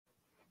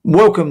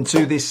Welcome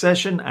to this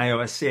session,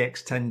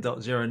 AOS-CX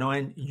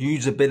 10.09,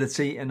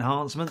 Usability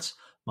Enhancements.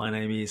 My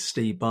name is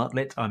Steve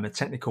Bartlett. I'm a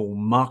technical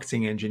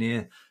marketing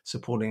engineer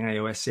supporting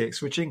AOS-CX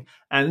switching,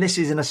 and this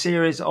is in a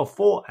series of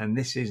 4, and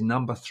this is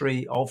number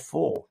 3 of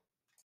 4.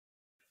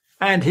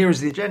 And here is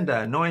the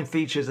agenda. 9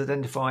 features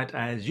identified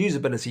as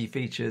usability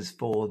features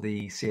for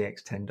the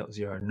CX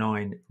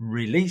 10.09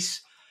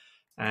 release,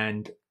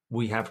 and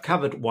we have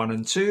covered 1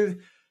 and 2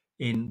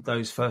 in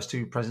those first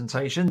 2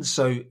 presentations.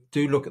 So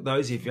do look at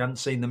those. If you haven't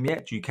seen them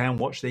yet, you can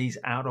watch these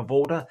out of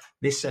order.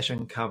 This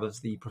session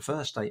covers the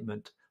prefer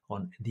statement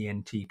on the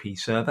NTP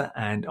server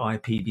and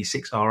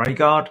IPv6 RA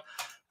guard.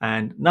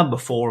 And number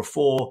 4 of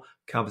 4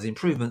 covers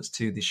improvements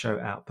to the show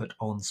output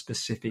on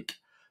specific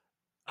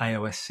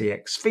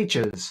AOS-CX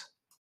features.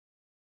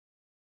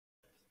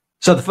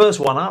 So the first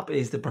one up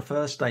is the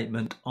prefer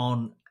statement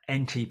on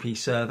NTP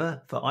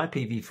server for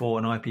IPv4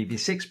 and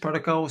IPv6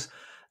 protocols,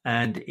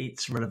 and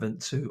it's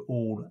relevant to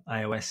all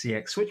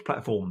AOS-CX switch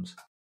platforms.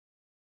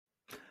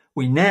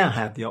 We now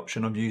have the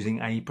option of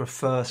using a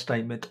prefer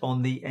statement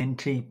on the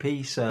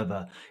NTP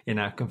server in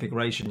our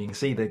configuration. You can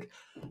see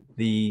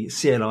the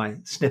CLI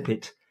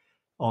snippet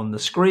on the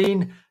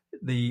screen,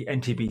 the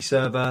NTP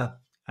server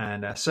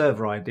and our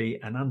server ID,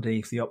 and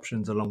underneath the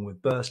options along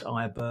with burst,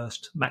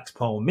 iBurst, max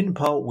poll, min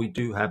poll, we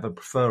do have a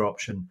prefer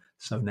option.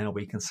 So now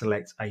we can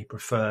select a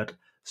preferred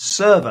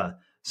server.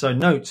 So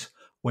note,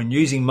 when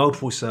using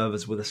multiple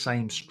servers with the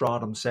same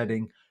stratum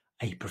setting,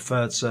 a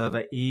preferred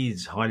server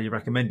is highly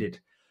recommended.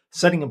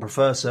 Setting a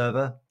preferred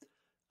server,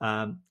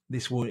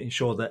 this will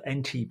ensure that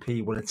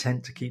NTP will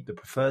attempt to keep the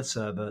preferred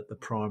server the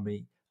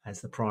primary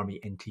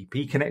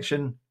NTP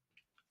connection.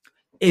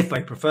 If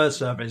a preferred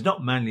server is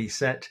not manually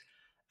set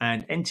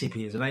and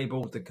NTP is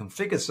enabled, the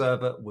configure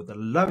server with the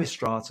lowest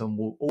stratum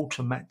will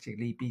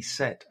automatically be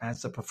set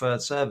as the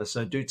preferred server.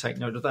 So do take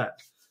note of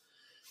that.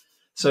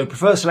 So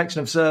preferred selection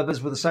of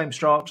servers with the same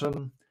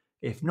stratum,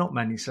 if not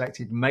manually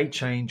selected, may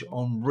change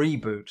on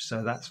reboot.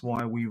 So that's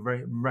why we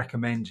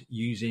recommend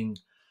using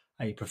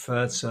a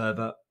preferred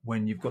server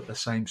when you've got the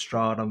same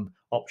stratum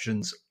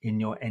options in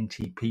your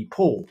NTP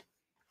pool.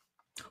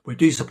 We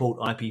do support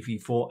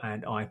IPv4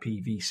 and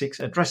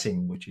IPv6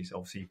 addressing, which is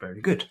obviously very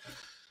good.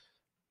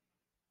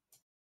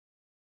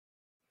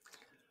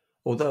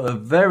 Although a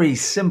very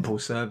simple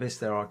service,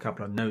 there are a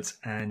couple of notes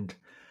and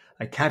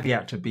a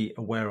caveat to be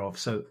aware of.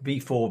 So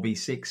v4,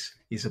 v6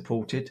 is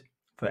supported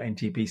for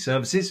NTP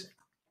services.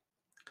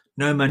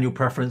 No manual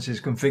preference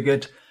is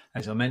configured,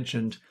 as I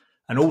mentioned.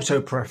 An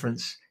auto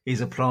preference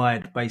is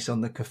applied based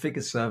on the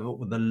configured server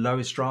with the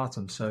lowest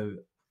stratum. So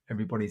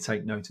everybody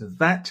take note of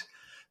that.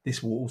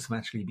 This will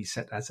automatically be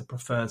set as a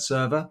preferred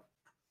server.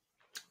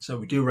 So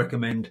we do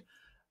recommend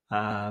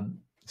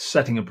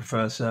setting a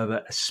preferred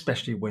server,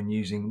 especially when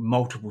using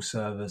multiple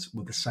servers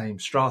with the same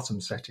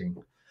stratum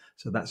setting.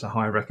 So that's a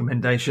high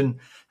recommendation.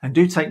 And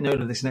do take note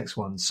of this next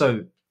one.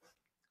 So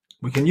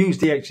we can use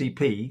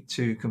DHCP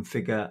to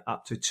configure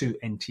up to 2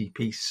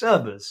 NTP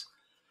servers.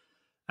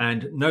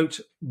 And note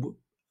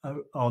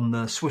on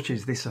the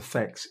switches this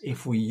affects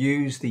if we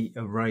use the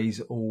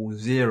erase all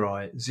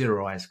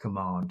zeroize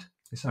command.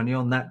 It's only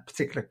on that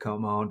particular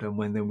command, and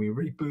when then we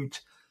reboot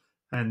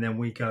and then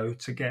we go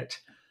to get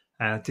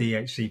our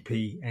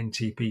DHCP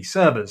NTP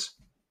servers.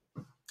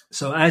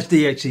 So as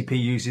DHCP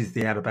uses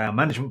the out-of-band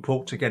management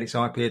port to get its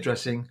IP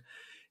addressing,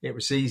 it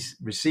receives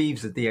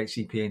the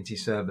DHCP NT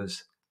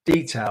server's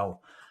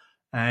detail.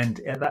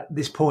 And at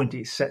this point,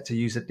 it's set to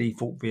use a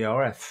default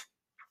VRF.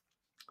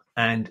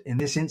 And in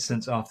this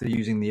instance, after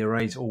using the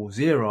erase all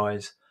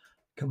zeroize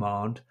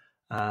command,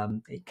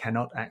 it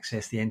cannot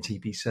access the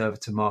NTP server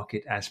to mark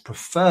it as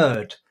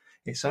preferred.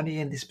 It's only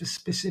in this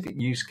specific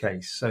use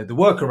case. So the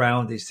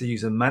workaround is to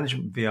use a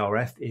management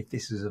VRF if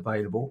this is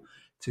available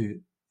to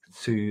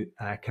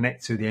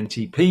connect to the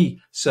NTP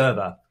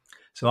server.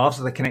 So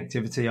after the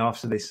connectivity,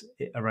 after this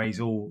erase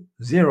all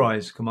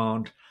zeroize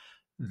command,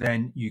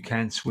 then you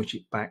can switch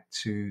it back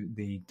to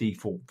the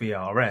default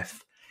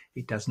VRF.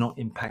 It does not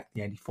impact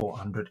the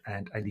 8400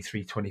 and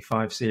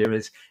 8325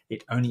 series.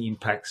 It only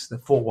impacts the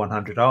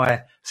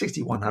 4100i,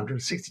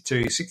 6100,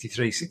 62,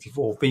 63,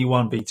 64,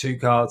 V1,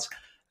 V2 cards,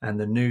 and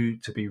the new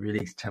to be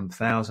released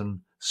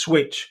 10,000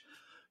 switch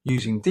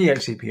using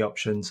DHCP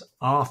options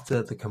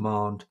after the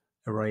command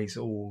erase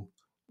all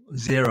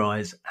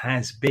zeroize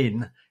has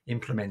been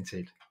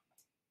implemented.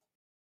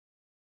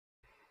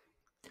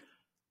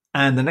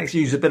 And the next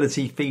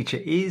usability feature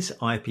is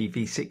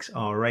IPv6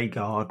 RA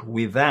guard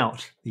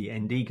without the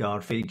ND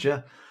guard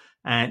feature,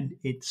 and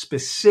it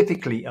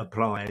specifically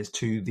applies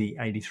to the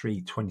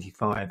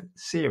 8325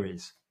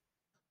 series.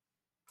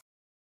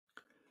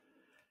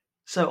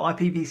 So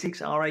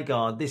IPv6 RA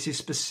guard, this is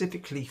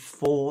specifically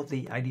for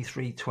the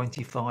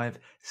 8325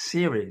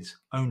 series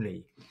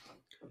only.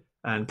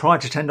 And prior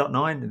to 10.9,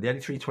 the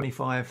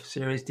 8325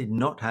 series did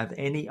not have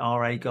any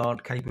RA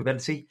guard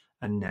capability,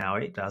 and now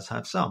it does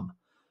have some.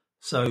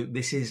 So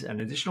this is an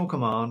additional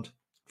command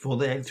for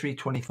the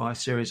 8325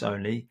 series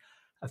only,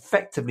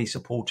 effectively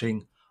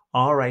supporting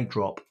RA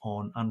drop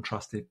on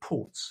untrusted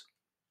ports.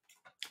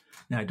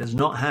 Now, it does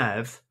not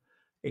have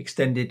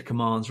extended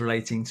commands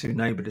relating to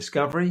neighbor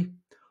discovery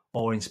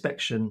or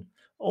inspection,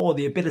 or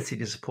the ability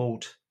to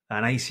support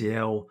an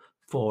ACL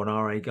for an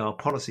RA guard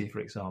policy, for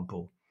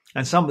example,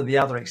 and some of the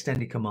other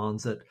extended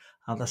commands that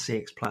other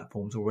CX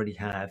platforms already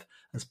have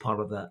as part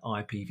of the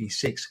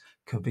IPv6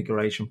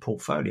 configuration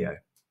portfolio.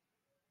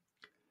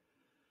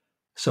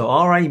 So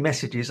RA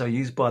messages are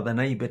used by the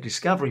Neighbor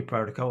Discovery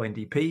Protocol,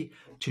 NDP,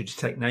 to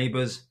detect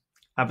neighbors,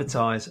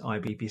 advertise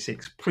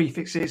IPv6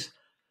 prefixes,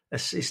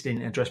 assist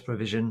in address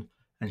provision,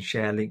 and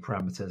share link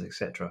parameters,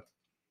 etc.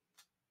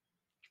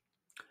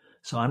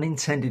 So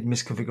unintended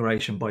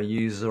misconfiguration by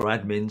users or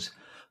admins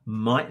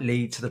might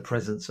lead to the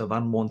presence of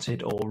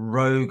unwanted or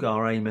rogue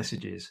RA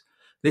messages.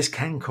 This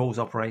can cause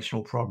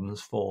operational problems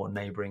for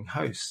neighboring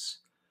hosts.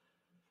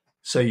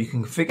 So you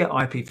can configure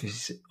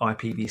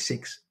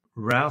IPv6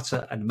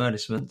 router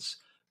advertisements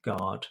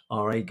guard,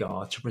 RA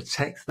guard, to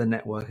protect the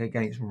network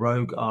against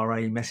rogue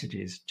RA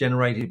messages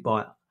generated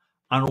by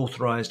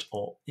unauthorized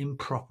or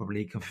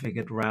improperly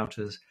configured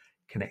routers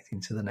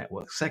connecting to the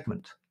network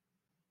segment.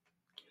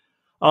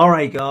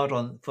 RA guard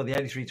for the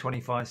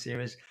 8325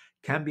 series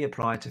can be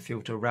applied to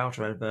filter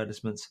router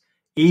advertisements,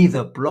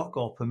 either block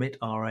or permit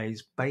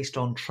RAs based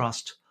on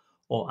trust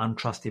or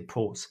untrusted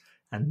ports,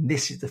 and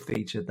this is the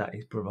feature that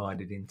is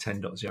provided in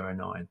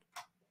 10.09.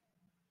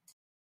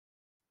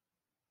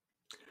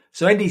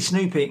 So ND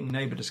snooping,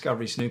 neighbor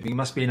discovery snooping,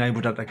 must be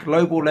enabled at the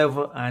global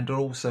level and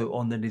also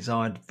on the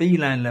desired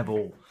VLAN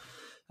level.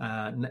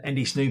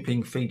 ND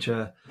snooping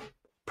feature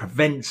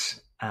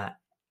prevents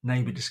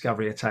neighbor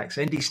discovery attacks.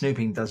 ND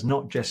snooping does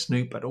not just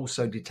snoop, but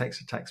also detects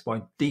attacks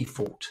by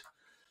default.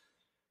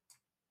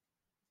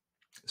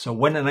 So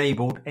when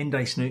enabled,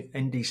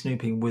 ND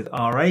snooping with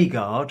RA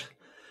guard,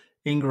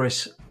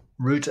 ingress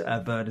router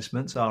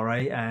advertisements,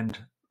 RA, and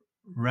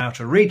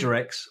router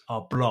redirects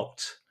are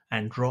blocked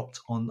and dropped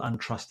on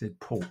untrusted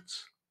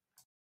ports.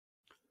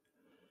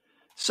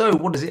 So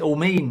what does it all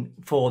mean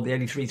for the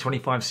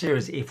 8325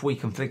 series if we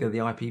configure the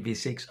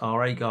IPv6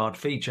 RA guard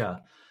feature?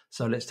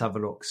 So let's have a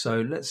look.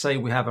 So let's say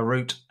we have a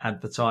route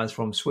advertised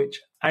from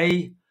switch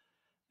A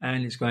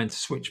and it's going to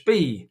switch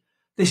B.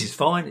 This is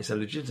fine, it's a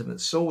legitimate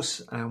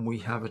source, and we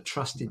have a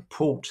trusted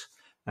port,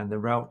 and the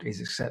route is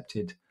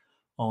accepted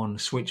on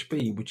switch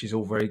B, which is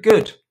all very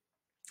good.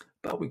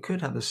 But we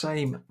could have the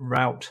same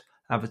route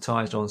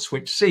advertised on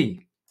switch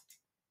C.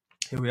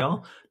 Here we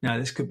are. Now,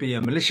 this could be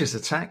a malicious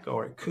attack,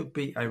 or it could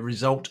be a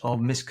result of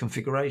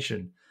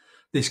misconfiguration.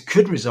 This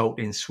could result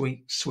in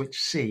switch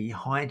C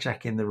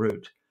hijacking the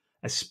route,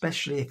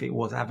 especially if it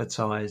was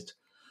advertised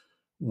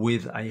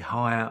with a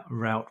higher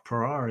route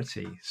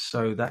priority.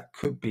 So that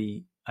could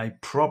be a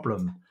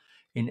problem.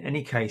 In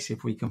any case,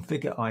 if we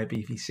configure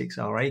IPv6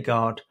 RA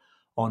guard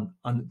on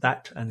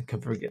that and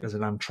configure it as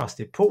an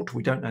untrusted port,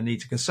 we don't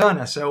need to concern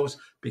ourselves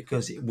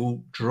because it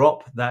will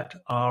drop that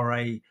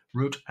RA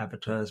route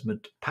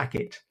advertisement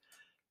packet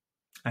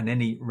and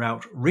any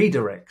route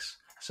redirects.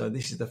 So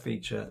this is the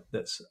feature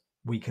that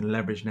we can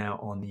leverage now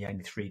on the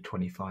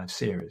 8325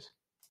 series.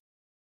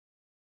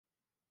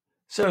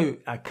 So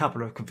a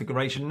couple of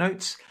configuration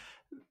notes.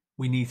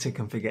 We need to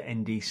configure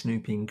ND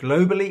snooping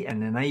globally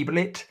and enable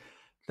it.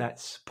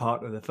 That's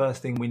part of the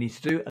first thing we need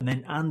to do. And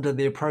then under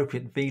the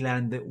appropriate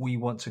VLAN that we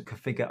want to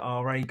configure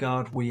RA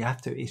guard, we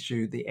have to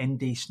issue the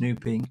ND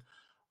snooping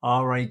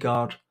RA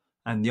guard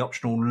and the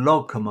optional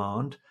log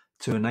command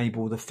to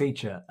enable the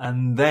feature.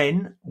 And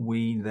then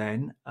we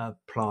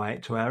apply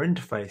it to our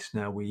interface.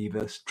 Now we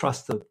either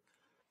trust the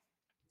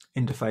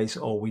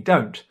interface or we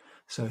don't.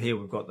 So here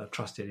we've got the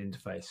trusted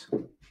interface.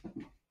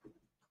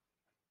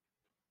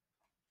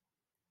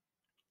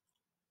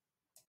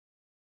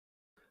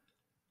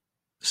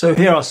 So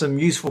here are some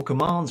useful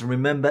commands.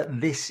 Remember,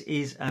 this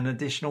is an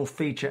additional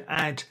feature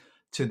add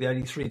to the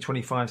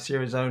 8325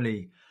 series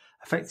only,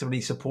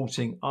 effectively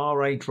supporting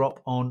RA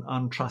drop on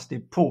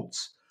untrusted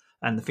ports,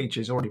 and the feature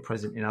is already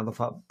present in other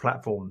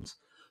platforms.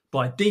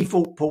 By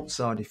default, ports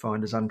are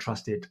defined as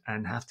untrusted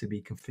and have to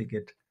be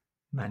configured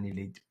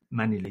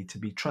manually to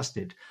be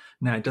trusted.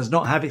 Now, it does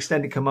not have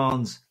extended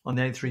commands on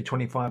the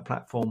 8325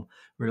 platform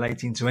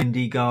relating to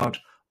ND guard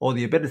or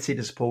the ability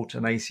to support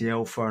an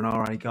ACL for an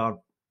RA guard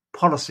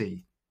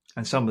policy,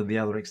 and some of the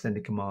other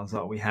extended commands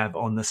that we have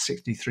on the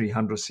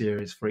 6300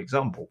 series, for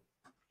example.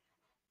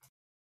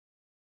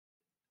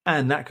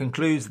 And that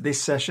concludes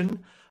this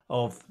session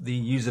of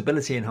the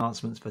usability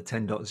enhancements for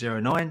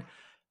 10.09,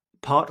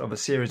 part of a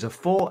series of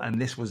 4, and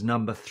this was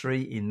number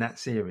 3 in that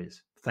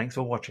series. Thanks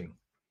for watching.